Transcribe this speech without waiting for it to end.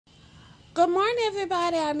Good morning,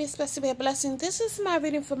 everybody. I'm supposed to be a blessing. This is my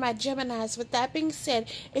reading for my Geminis. With that being said,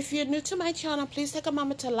 if you're new to my channel, please take a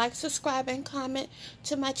moment to like, subscribe, and comment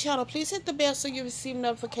to my channel. Please hit the bell so you receive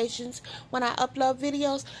notifications when I upload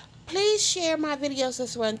videos. Please share my videos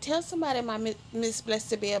as well and tell somebody my Miss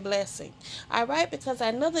Blessed to be a blessing. Alright, because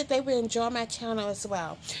I know that they will enjoy my channel as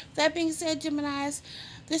well. That being said, Geminis,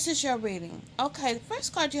 this is your reading. Okay, the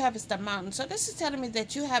first card you have is the Mountain. So this is telling me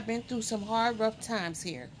that you have been through some hard, rough times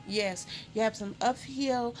here. Yes, you have some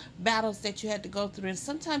uphill battles that you had to go through. And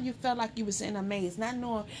sometimes you felt like you was in a maze, not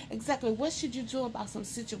knowing exactly what should you do about some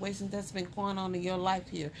situations that's been going on in your life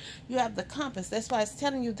here. You have the compass. That's why it's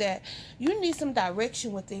telling you that you need some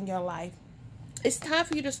direction within your life. It's time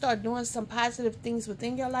for you to start doing some positive things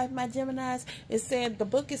within your life, my Geminis. It's saying the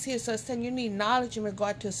book is here, so it's saying you need knowledge in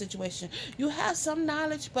regard to a situation. You have some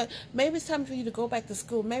knowledge, but maybe it's time for you to go back to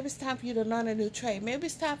school. Maybe it's time for you to learn a new trade. Maybe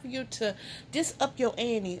it's time for you to just up your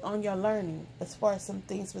ante on your learning as far as some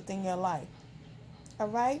things within your life.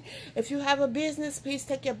 Alright? If you have a business, please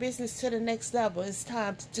take your business to the next level. It's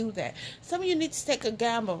time to do that. Some of you need to take a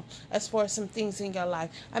gamble as far as some things in your life.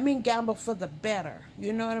 I mean gamble for the better.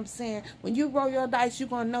 You know what I'm saying? When you roll your dice, you're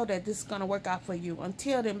going to know that this is going to work out for you.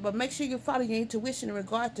 Until then, but make sure you follow your intuition in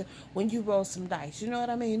regard to when you roll some dice. You know what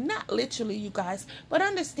I mean? Not literally, you guys, but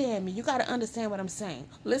understand me. You got to understand what I'm saying.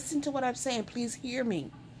 Listen to what I'm saying. Please hear me.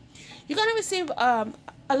 You're going to receive a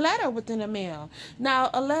letter within the mail. Now,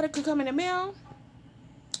 a letter could come in the mail.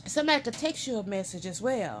 Somebody could text you a message as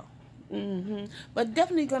well. But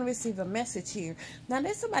definitely going to receive a message here. Now,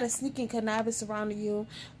 there's somebody sneaking cannabis around you.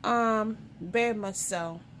 Very much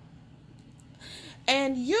so.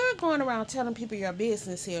 And you're going around telling people your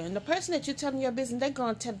business here. And the person that you're telling your business, they're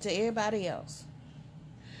going to tell it to everybody else.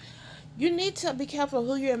 You need to be careful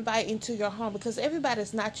who you invite into your home, because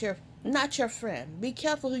everybody's not your friend. Be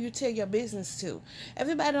careful who you tell your business to.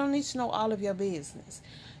 Everybody don't need to know all of your business.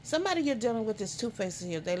 Somebody you're dealing with is two-faced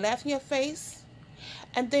here. They laugh in your face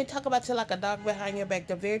and then talk about you like a dog behind your back.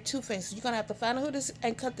 They're very two-faced. You're going to have to find out who this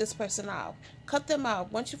and cut this person off. Cut them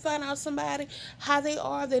out. Once you find out somebody, how they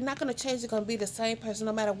are, they're not going to change. They're going to be the same person.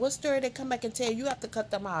 No matter what story they come back and tell you, you have to cut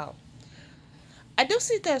them out. I do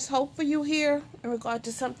see there's hope for you here in regard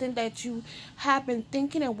to something that you have been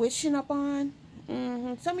thinking and wishing upon.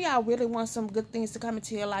 Some of y'all really want some good things to come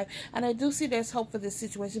into your life, and I do see there's hope for this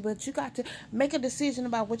situation, but you got to make a decision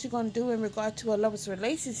about what you're going to do in regard to a lover's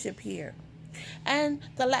relationship here. And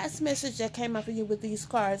the last message that came up for you with these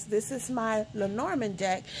cards, this is my Lenormand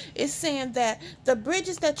deck, is saying that the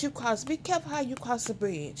bridges that you cross, be careful how you cross the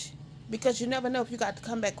bridge, because you never know if you got to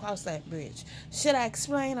come back across that bridge. Should I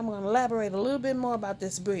explain? I'm going to elaborate a little bit more about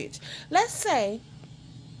this bridge. Let's say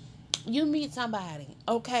you meet somebody,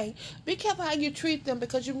 okay? Be careful how you treat them,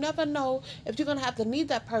 because you never know if you're going to have to need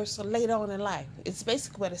that person later on in life. It's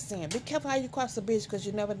basically what it's saying. Be careful how you cross the bridge, because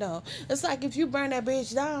you never know. It's like if you burn that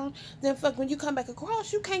bridge down, then fuck, when you come back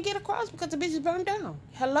across, you can't get across because the bridge is burned down.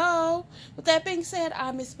 Hello? With that being said,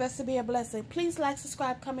 I'm supposed to be a blessing. Please like,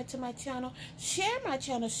 subscribe, comment to my channel, share my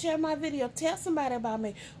channel, share my video, tell somebody about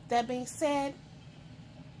me. With that being said,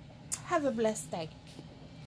 have a blessed day.